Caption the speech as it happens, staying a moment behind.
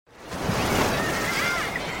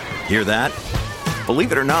Hear that?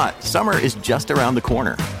 Believe it or not, summer is just around the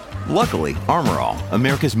corner. Luckily, Armor All,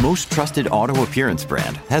 America's most trusted auto appearance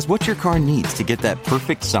brand, has what your car needs to get that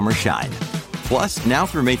perfect summer shine. Plus, now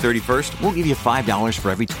through May 31st, we'll give you $5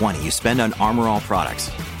 for every $20 you spend on Armor All products.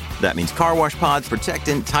 That means car wash pods,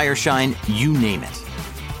 protectant, tire shine, you name it.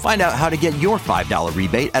 Find out how to get your $5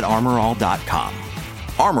 rebate at armorall.com.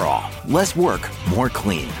 Armor All, less work, more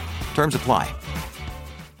clean. Terms apply.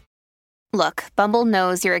 Look, Bumble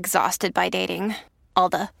knows you're exhausted by dating. All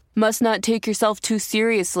the, must not take yourself too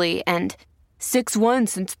seriously, and 6'1"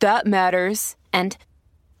 since that matters, and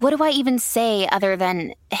what do I even say other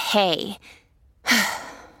than, hey?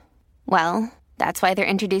 Well, that's why they're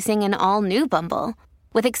introducing an all-new Bumble,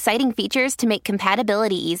 with exciting features to make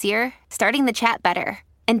compatibility easier, starting the chat better,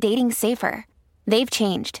 and dating safer. They've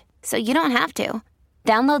changed, so you don't have to.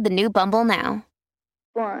 Download the new Bumble now.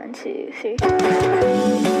 1, 2, 3.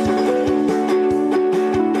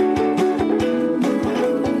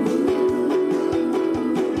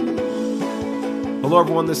 Hello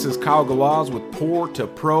everyone, this is Kyle Galaz with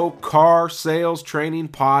Poor2Pro Car Sales Training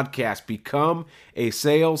Podcast. Become a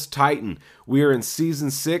Sales Titan. We are in Season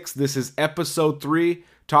 6. This is Episode 3,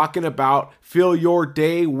 talking about fill your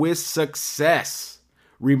day with success.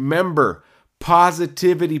 Remember,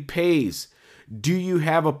 positivity pays. Do you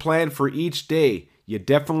have a plan for each day? You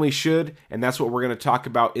definitely should, and that's what we're going to talk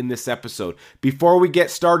about in this episode. Before we get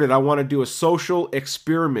started, I want to do a social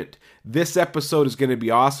experiment. This episode is going to be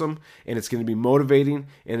awesome, and it's going to be motivating,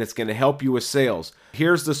 and it's going to help you with sales.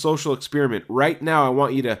 Here's the social experiment. Right now, I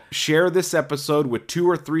want you to share this episode with 2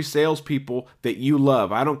 or 3 salespeople that you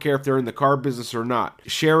love. I don't care if they're in the car business or not.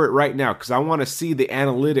 Share it right now, because I want to see the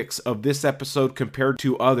analytics of this episode compared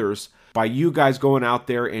to others by you guys going out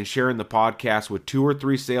there and sharing the podcast with 2 or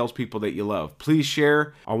 3 salespeople that you love. Please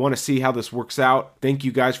share. I want to see how this works out. Thank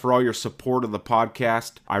you guys for all your support of the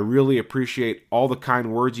podcast. I really appreciate all the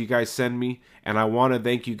kind words you guys send me, and I want to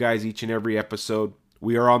thank you guys each and every episode.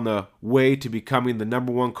 We are on the way to becoming the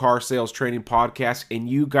 #1 car sales training podcast, and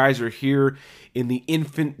you guys are here in the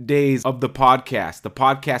infant days of the podcast. The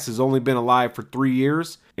podcast has only been alive for 3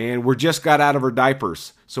 years, and we're just got out of our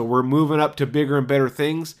diapers. So we're moving up to bigger and better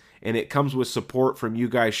things. And it comes with support from you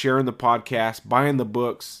guys sharing the podcast, buying the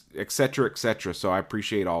books, etc., etc. So I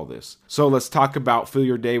appreciate all this. So let's talk about fill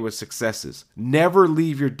your day with successes. Never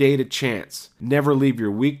leave your day to chance. Never leave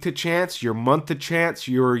your week to chance, your month to chance,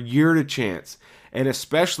 your year to chance. And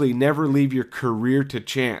especially never leave your career to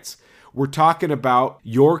chance. We're talking about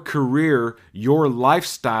your career, your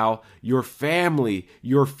lifestyle, your family,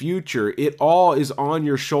 your future. It all is on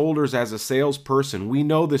your shoulders as a salesperson. We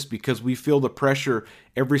know this because we feel the pressure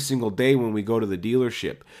every single day when we go to the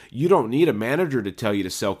dealership. You don't need a manager to tell you to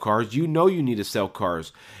sell cars. You know you need to sell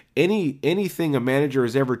cars. Anything a manager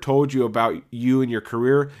has ever told you about you and your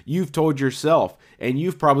career, you've told yourself. And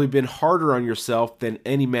you've probably been harder on yourself than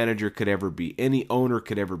any manager could ever be, any owner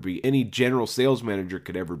could ever be, any general sales manager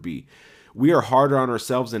could ever be. We are harder on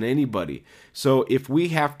ourselves than anybody. So if we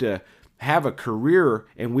have to have a career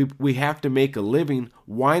and we have to make a living,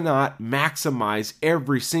 why not maximize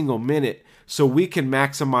every single minute so we can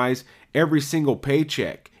maximize every single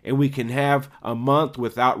paycheck and we can have a month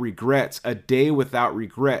without regrets, a day without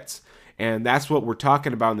regrets. And that's what we're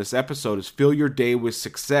talking about in this episode is fill your day with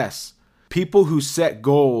success. People who set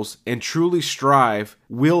goals and truly strive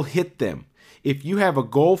will hit them. If you have a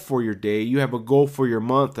goal for your day, you have a goal for your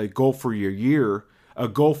month, a goal for your year, a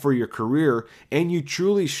goal for your career, and you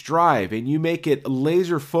truly strive and you make it a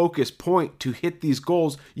laser focused point to hit these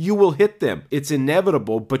goals, you will hit them. It's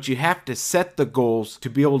inevitable, but you have to set the goals to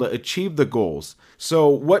be able to achieve the goals. So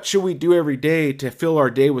what should we do every day to fill our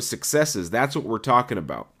day with successes? That's what we're talking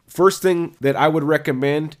about. First thing that I would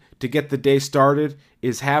recommend to get the day started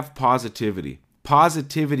is have positivity.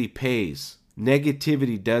 Positivity pays.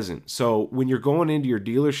 Negativity doesn't. So when you're going into your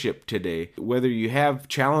dealership today, whether you have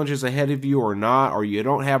challenges ahead of you or not, or you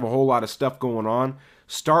don't have a whole lot of stuff going on,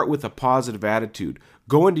 start with a positive attitude.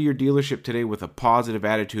 Go into your dealership today with a positive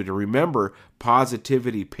attitude. And remember,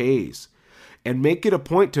 positivity pays. And make it a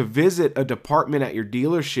point to visit a department at your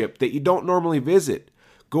dealership that you don't normally visit.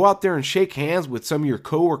 Go out there and shake hands with some of your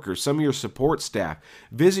coworkers, some of your support staff.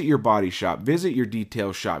 Visit your body shop, visit your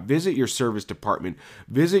detail shop, visit your service department,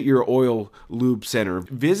 visit your oil lube center.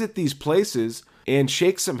 Visit these places and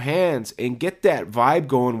shake some hands and get that vibe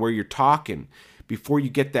going where you're talking before you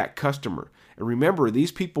get that customer. And remember,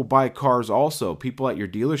 these people buy cars also. People at your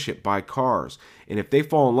dealership buy cars. And if they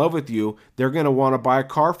fall in love with you, they're going to want to buy a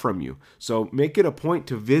car from you. So make it a point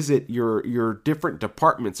to visit your different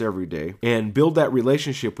departments every day and build that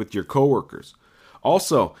relationship with your coworkers.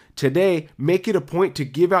 Also, today, make it a point to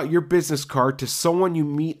give out your business card to someone you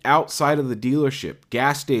meet outside of the dealership,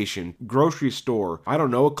 gas station, grocery store,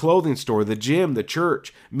 a clothing store, the gym, the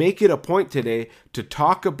church. Make it a point today to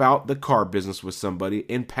talk about the car business with somebody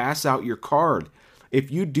and pass out your card.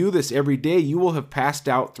 If you do this every day, you will have passed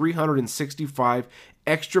out 365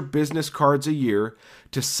 extra business cards a year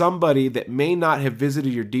to somebody that may not have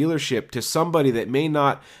visited your dealership, to somebody that may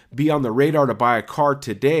not be on the radar to buy a car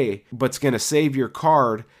today, but's going to save your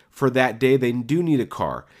card for that day they do need a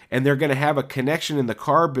car. And they're going to have a connection in the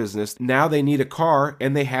car business. Now they need a car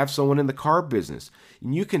and they have someone in the car business.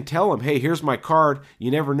 And you can tell them, hey, here's my card. You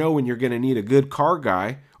never know when you're going to need a good car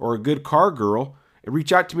guy or a good car girl. And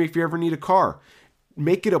reach out to me if you ever need a car.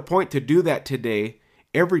 Make it a point to do that today,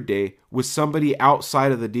 every day, with somebody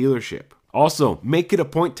outside of the dealership. Also, make it a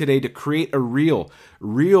point today to create a reel.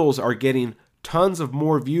 Reels are getting tons of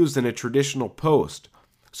more views than a traditional post.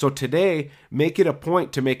 So today, make it a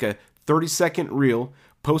point to make a 30-second reel,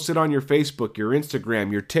 post it on your Facebook, your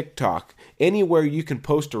Instagram, your TikTok, anywhere you can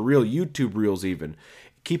post a reel, YouTube Reels even.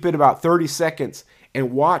 Keep it about 30 seconds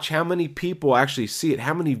and watch how many people actually see it,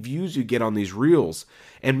 how many views you get on these reels.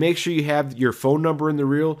 And make sure you have your phone number in the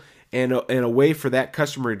reel and a way for that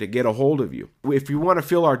customer to get a hold of you. If you want to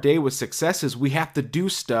fill our day with successes, we have to do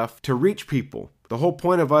stuff to reach people. The whole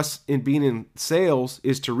point of us in being in sales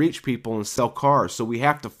is to reach people and sell cars. So we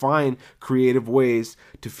have to find creative ways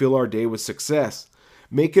to fill our day with success.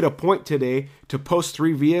 Make it a point today to post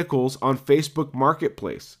 3 vehicles on Facebook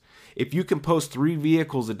Marketplace. If you can post 3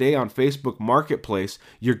 vehicles a day on Facebook Marketplace,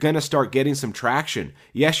 you're going to start getting some traction.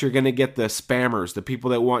 Yes, you're going to get the spammers, the people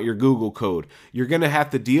that want your Google code. You're going to have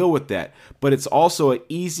to deal with that. But it's also an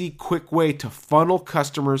easy, quick way to funnel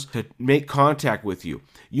customers to make contact with you.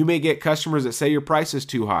 You may get customers that say your price is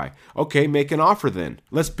too high. Okay, make an offer then.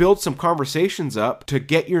 Let's build some conversations up to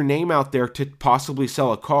get your name out there to possibly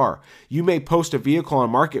sell a car. You may post a vehicle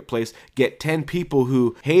on Marketplace, get 10 people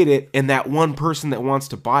who hate it, and that one person that wants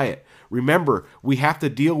to buy it. Remember, we have to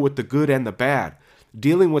deal with the good and the bad.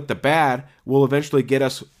 Dealing with the bad will eventually get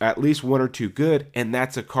us at least 1 or 2 good, and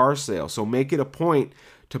that's a car sale. So make it a point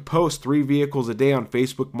to post 3 vehicles a day on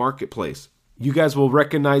Facebook Marketplace. You guys will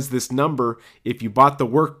recognize this number if you bought the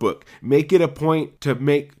workbook. Make it a point to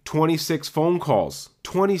make 26 phone calls.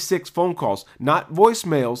 26 phone calls, not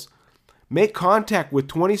voicemails. Make contact with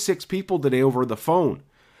 26 people today over the phone.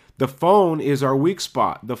 The phone is our weak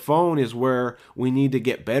spot. The phone is where we need to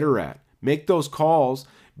get better at. Make those calls.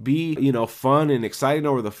 Be, fun and exciting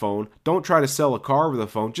over the phone. Don't try to sell a car over the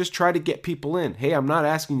phone. Just try to get people in. Hey, I'm not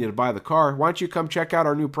asking you to buy the car. Why don't you come check out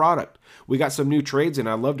our new product? We got some new trades and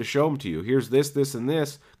I'd love to show them to you. Here's this, this, and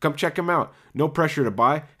this. Come check them out. No pressure to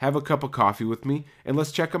buy. Have a cup of coffee with me and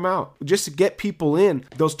let's check them out. Just to get people in,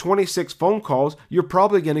 those 26 phone calls, you're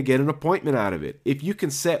probably going to get an appointment out of it. If you can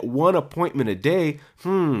set 1 appointment a day,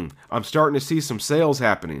 I'm starting to see some sales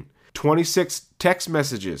happening. 26 text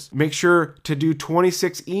messages. Make sure to do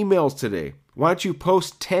 26 emails today. Why don't you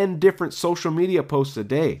post 10 different social media posts a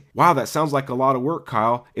day? Wow, that sounds like a lot of work,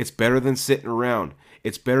 Kyle. It's better than sitting around.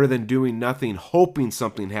 It's better than doing nothing, hoping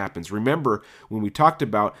something happens. Remember, when we talked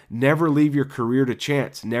about never leave your career to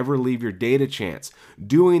chance, never leave your day to chance.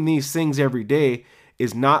 Doing these things every day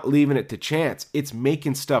is not leaving it to chance. It's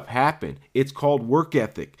making stuff happen. It's called work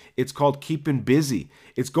ethic. It's called keeping busy.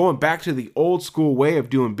 It's going back to the old school way of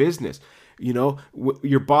doing business.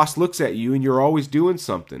 Your boss looks at you and you're always doing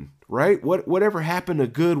something, right? Whatever happened to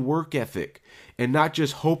good work ethic and not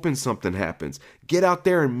just hoping something happens? Get out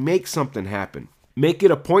there and make something happen. Make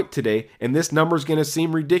it a point today, and this number is going to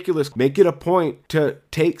seem ridiculous. Make it a point to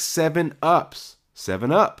take 7-ups.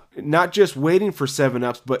 7-up. Not just waiting for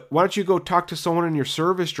 7-ups, but why don't you go talk to someone in your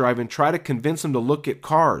service drive and try to convince them to look at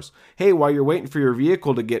cars. Hey, while you're waiting for your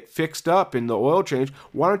vehicle to get fixed up in the oil change,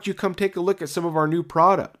 why don't you come take a look at some of our new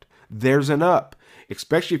product? There's an up,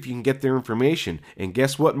 especially if you can get their information. And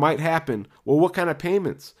guess what might happen? Well, what kind of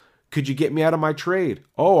payments? Could you get me out of my trade?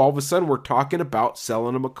 Oh, all of a sudden we're talking about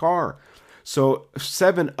selling them a car. So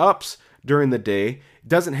 7-ups during the day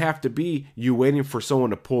doesn't have to be you waiting for someone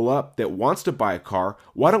to pull up that wants to buy a car.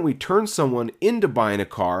 Why don't we turn someone into buying a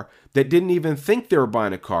car that didn't even think they were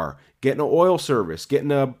buying a car? Getting an oil service,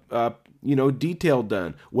 getting a detail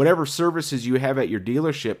done, whatever services you have at your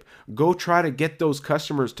dealership, go try to get those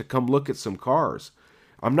customers to come look at some cars.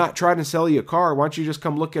 I'm not trying to sell you a car. Why don't you just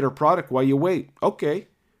come look at our product while you wait? Okay.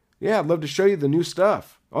 Yeah, I'd love to show you the new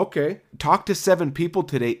stuff. Okay. Talk to 7 people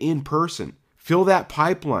today in person. Fill that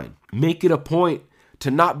pipeline. Make it a point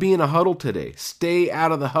to not be in a huddle today. Stay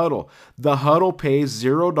out of the huddle. The huddle pays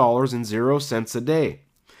 $0.00 a day.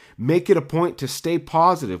 Make it a point to stay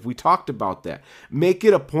positive. We talked about that. Make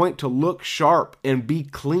it a point to look sharp and be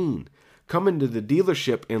clean. Come into the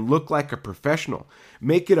dealership and look like a professional.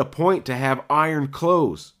 Make it a point to have iron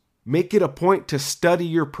clothes. Make it a point to study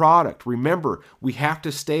your product. Remember, we have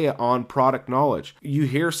to stay on product knowledge. You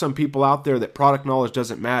hear some people out there that product knowledge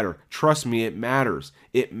doesn't matter. Trust me, it matters.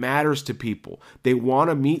 It matters to people. They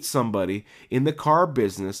want to meet somebody in the car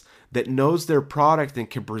business that knows their product and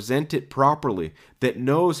can present it properly, that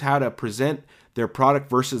knows how to present their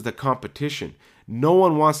product versus the competition. No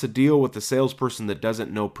one wants to deal with a salesperson that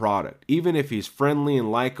doesn't know product. Even if he's friendly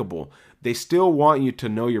and likable, they still want you to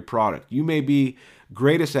know your product. You may be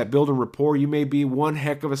greatest at building rapport. You may be one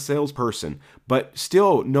heck of a salesperson, but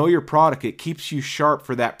still know your product. It keeps you sharp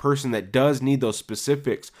for that person that does need those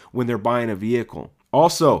specifics when they're buying a vehicle.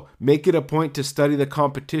 Also, make it a point to study the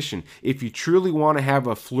competition. If you truly want to have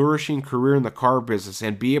a flourishing career in the car business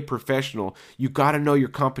and be a professional, you got to know your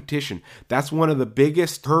competition. That's one of the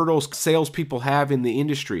biggest hurdles salespeople have in the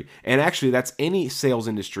industry. And actually, that's any sales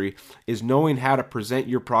industry, is knowing how to present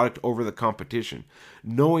your product over the competition.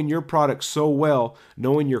 Knowing your product so well,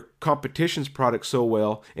 knowing your competition's product so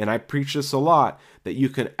well, and I preach this a lot, that you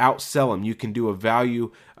can outsell them. You can do a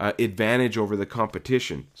value advantage over the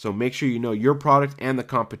competition. So make sure you know your product and the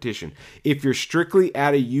competition. If you're strictly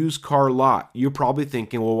at a used car lot, you're probably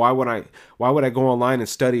thinking, well, why would I go online and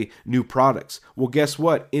study new products? Well, guess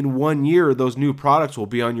what? In 1 year, those new products will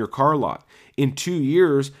be on your car lot. In 2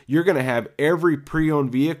 years, you're going to have every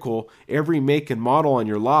pre-owned vehicle, every make and model on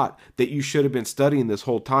your lot that you should have been studying this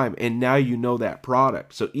whole time, and now you know that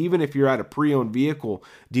product. So even if you're at a pre-owned vehicle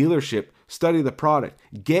dealership, study the product.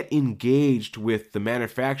 Get engaged with the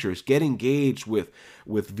manufacturers. Get engaged with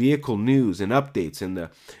vehicle news and updates and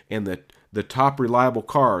the top reliable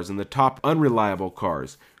cars and the top unreliable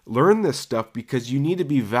cars. Learn this stuff because you need to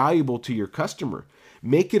be valuable to your customer.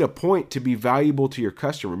 Make it a point to be valuable to your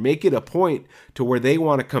customer. Make it a point to where they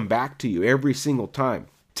want to come back to you every single time.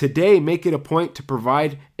 Today, make it a point to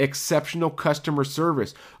provide exceptional customer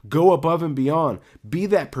service. Go above and beyond. Be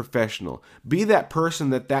that professional. Be that person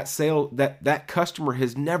that customer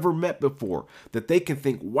has never met before. That they can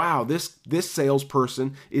think, wow, this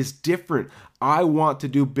salesperson is different. I want to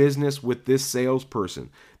do business with this salesperson.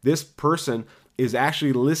 This person is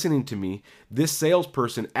actually listening to me. This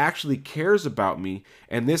salesperson actually cares about me,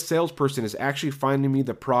 and this salesperson is actually finding me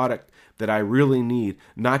the product that I really need,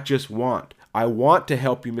 not just want. I want to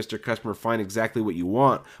help you, Mr. Customer, find exactly what you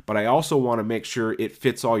want, but I also want to make sure it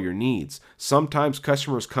fits all your needs. Sometimes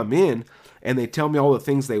customers come in and they tell me all the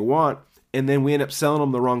things they want, and then we end up selling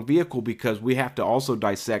them the wrong vehicle because we have to also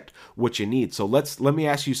dissect what you need. So let me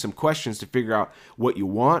ask you some questions to figure out what you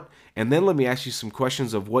want, and then let me ask you some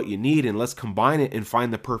questions of what you need, and let's combine it and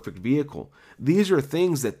find the perfect vehicle. These are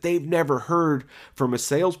things that they've never heard from a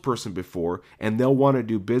salesperson before, and they'll want to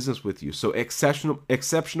do business with you. So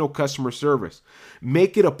exceptional customer service.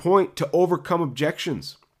 Make it a point to overcome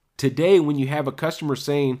objections. Today, when you have a customer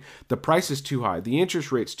saying the price is too high, the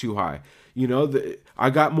interest rate's too high, I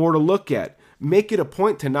got more to look at. Make it a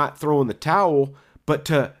point to not throw in the towel, but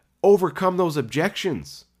to overcome those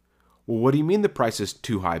objections. Well, what do you mean the price is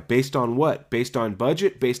too high? Based on what? Based on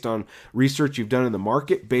budget? Based on research you've done in the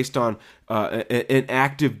market? Based on an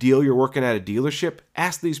active deal you're working at a dealership?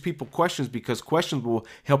 Ask these people questions, because questions will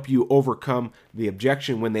help you overcome the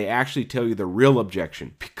objection when they actually tell you the real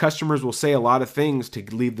objection. Customers will say a lot of things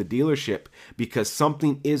to leave the dealership because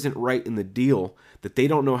something isn't right in the deal that they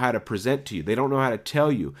don't know how to present to you. They don't know how to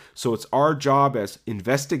tell you. So it's our job as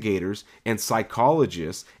investigators and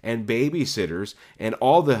psychologists and babysitters and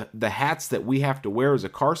all the hats that we have to wear as a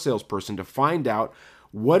car salesperson to find out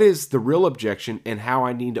what is the real objection and how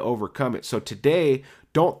I need to overcome it. So today,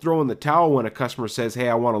 don't throw in the towel when a customer says, hey,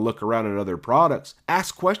 I want to look around at other products.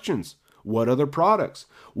 Ask questions. What other products?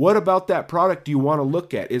 What about that product do you want to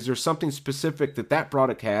look at? Is there something specific that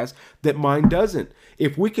product has that mine doesn't?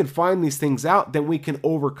 If we can find these things out, then we can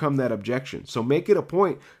overcome that objection. So make it a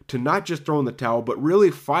point to not just throw in the towel, but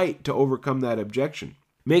really fight to overcome that objection.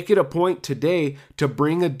 Make it a point today to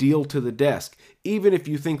bring a deal to the desk, even if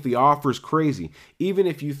you think the offer is crazy, even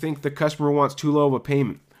if you think the customer wants too low of a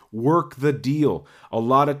payment. Work the deal. A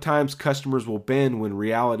lot of times customers will bend when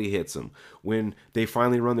reality hits them, when they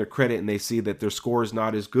finally run their credit and they see that their score is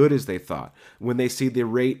not as good as they thought, when they see the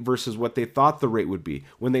rate versus what they thought the rate would be,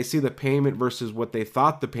 when they see the payment versus what they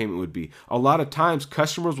thought the payment would be. A lot of times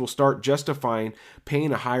customers will start justifying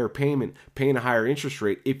paying a higher payment, paying a higher interest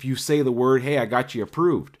rate if you say the word, hey, I got you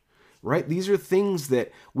approved, right? These are things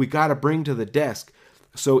that we got to bring to the desk.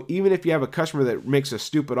 So even if you have a customer that makes a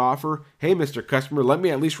stupid offer, hey, Mr. Customer, let me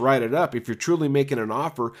at least write it up. If you're truly making an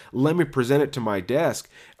offer, let me present it to my desk.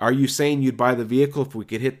 Are you saying you'd buy the vehicle if we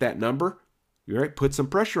could hit that number? You're right, put some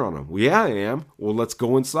pressure on them. Well, yeah, I am. Well, let's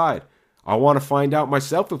go inside. I want to find out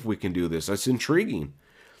myself if we can do this. That's intriguing.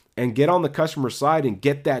 And get on the customer side and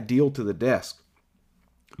get that deal to the desk.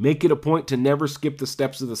 Make it a point to never skip the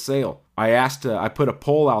steps of the sale. I put a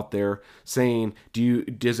poll out there saying,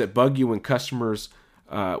 does it bug you when customers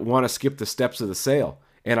want to skip the steps of the sale?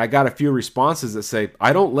 And I got a few responses that say,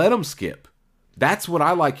 I don't let them skip. That's what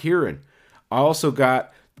I like hearing. I also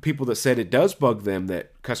got people that said it does bug them that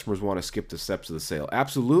customers want to skip the steps of the sale.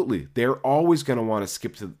 Absolutely. They're always going to want to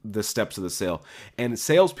skip the steps of the sale. And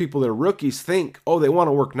salespeople that are rookies think, oh, they want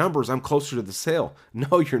to work numbers. I'm closer to the sale.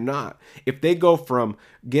 No, you're not. If they go from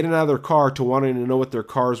getting out of their car to wanting to know what their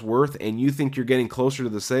car's worth and you think you're getting closer to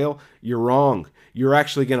the sale, you're wrong. You're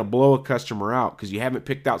actually going to blow a customer out because you haven't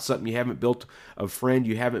picked out something, you haven't built a friend,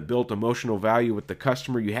 you haven't built emotional value with the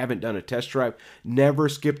customer, you haven't done a test drive. Never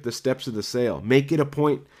skip the steps of the sale. Make it a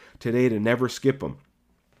point today to never skip them.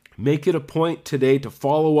 Make it a point today to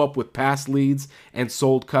follow up with past leads and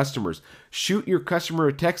sold customers. Shoot your customer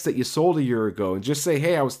a text that you sold a year ago and just say,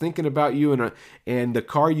 hey, I was thinking about you and the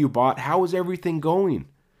car you bought. How is everything going?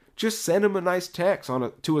 Just send them a nice text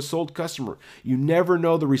to a sold customer. You never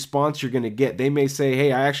know the response you're going to get. They may say,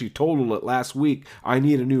 hey, I actually totaled it last week. I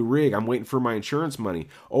need a new rig. I'm waiting for my insurance money.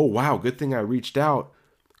 Oh, wow, good thing I reached out.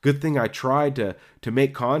 Good thing I tried to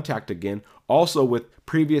make contact again. Also with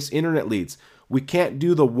previous internet leads. We can't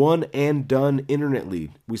do the one and done internet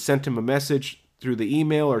lead. We sent him a message through the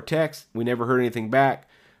email or text. We never heard anything back.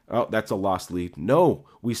 Oh, that's a lost lead. No,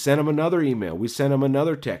 we sent them another email. We sent them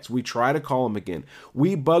another text. We try to call them again.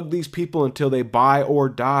 We bug these people until they buy or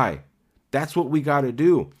die. That's what we got to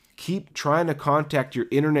do. Keep trying to contact your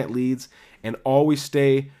internet leads and always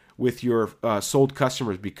stay with your sold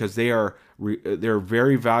customers because they're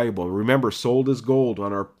very valuable. Remember, sold is gold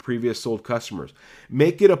on our previous sold customers.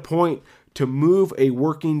 Make it a point to move a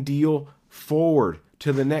working deal forward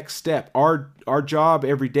to the next step. Our job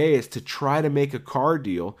every day is to try to make a car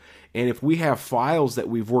deal. And if we have files that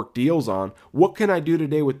we've worked deals on, what can I do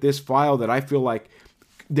today with this file that I feel like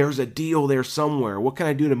there's a deal there somewhere? What can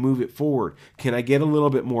I do to move it forward? Can I get a little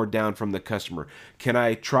bit more down from the customer? Can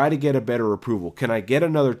I try to get a better approval? Can I get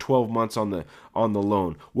another 12 months on the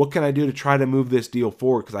loan? What can I do to try to move this deal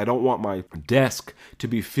forward? Because I don't want my desk to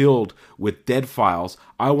be filled with dead files.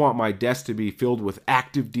 I want my desk to be filled with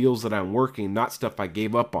active deals that I'm working, not stuff I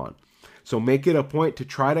gave up on. So make it a point to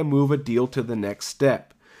try to move a deal to the next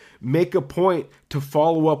step. Make a point to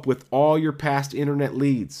follow up with all your past internet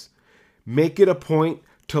leads. Make it a point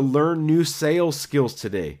to learn new sales skills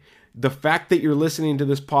today. The fact that you're listening to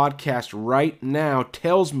this podcast right now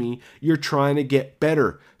tells me you're trying to get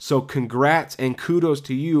better. So congrats and kudos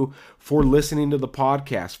to you for listening to the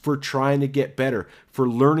podcast, for trying to get better, for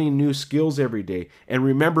learning new skills every day. And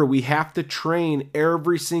remember, we have to train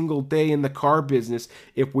every single day in the car business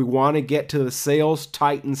if we want to get to the sales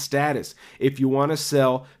titan status. If you want to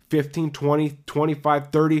sell 15, 20, 25,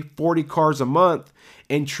 30, 40 cars a month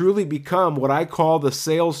and truly become what I call the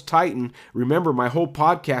sales titan. Remember, my whole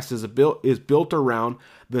podcast is built around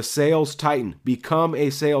the sales titan. Become a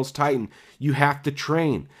sales titan. You have to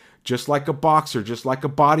train. Just like a boxer, just like a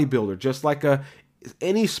bodybuilder, just like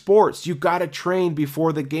any sports, you got to train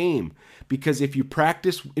before the game. Because if you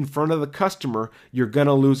practice in front of the customer, you're going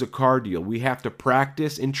to lose a car deal. We have to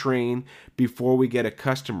practice and train before we get a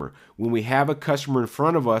customer. When we have a customer in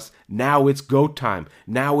front of us, now it's go time.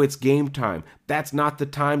 Now it's game time. That's not the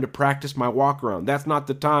time to practice my walk around. That's not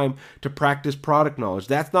the time to practice product knowledge.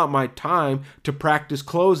 That's not my time to practice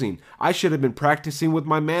closing. I should have been practicing with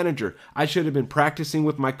my manager. I should have been practicing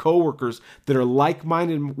with my coworkers that are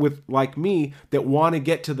like-minded like me that want to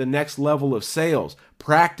get to the next level of sales.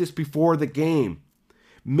 Practice before the game.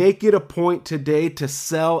 Make it a point today to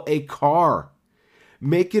sell a car.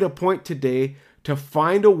 Make it a point today to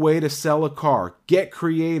find a way to sell a car. Get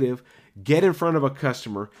creative. Get in front of a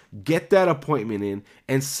customer, get that appointment in,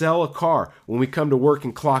 and sell a car. When we come to work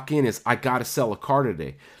and clock in, I got to sell a car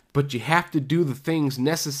today. But you have to do the things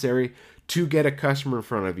necessary to get a customer in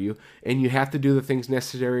front of you, and you have to do the things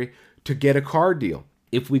necessary to get a car deal.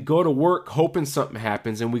 If we go to work hoping something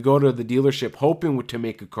happens, and we go to the dealership hoping to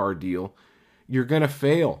make a car deal, you're going to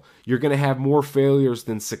fail. You're going to have more failures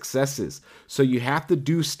than successes. So you have to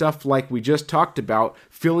do stuff like we just talked about,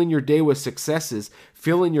 filling your day with successes,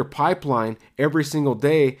 filling your pipeline every single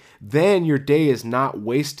day. Then your day is not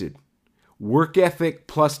wasted. Work ethic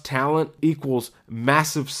plus talent equals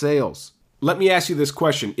massive sales. Let me ask you this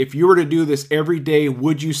question. If you were to do this every day,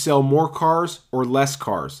 would you sell more cars or less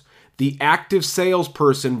cars? The active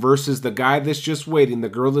salesperson versus the guy that's just waiting, the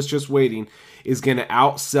girl that's just waiting, is going to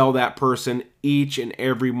outsell that person each and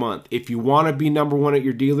every month. If you want to be number one at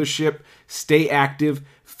your dealership, stay active,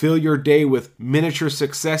 fill your day with miniature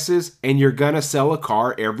successes, and you're going to sell a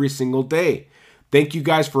car every single day. Thank you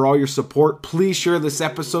guys for all your support. Please share this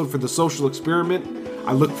episode for the social experiment.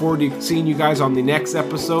 I look forward to seeing you guys on the next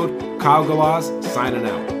episode. Kyle Galaz, signing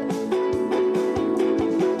out.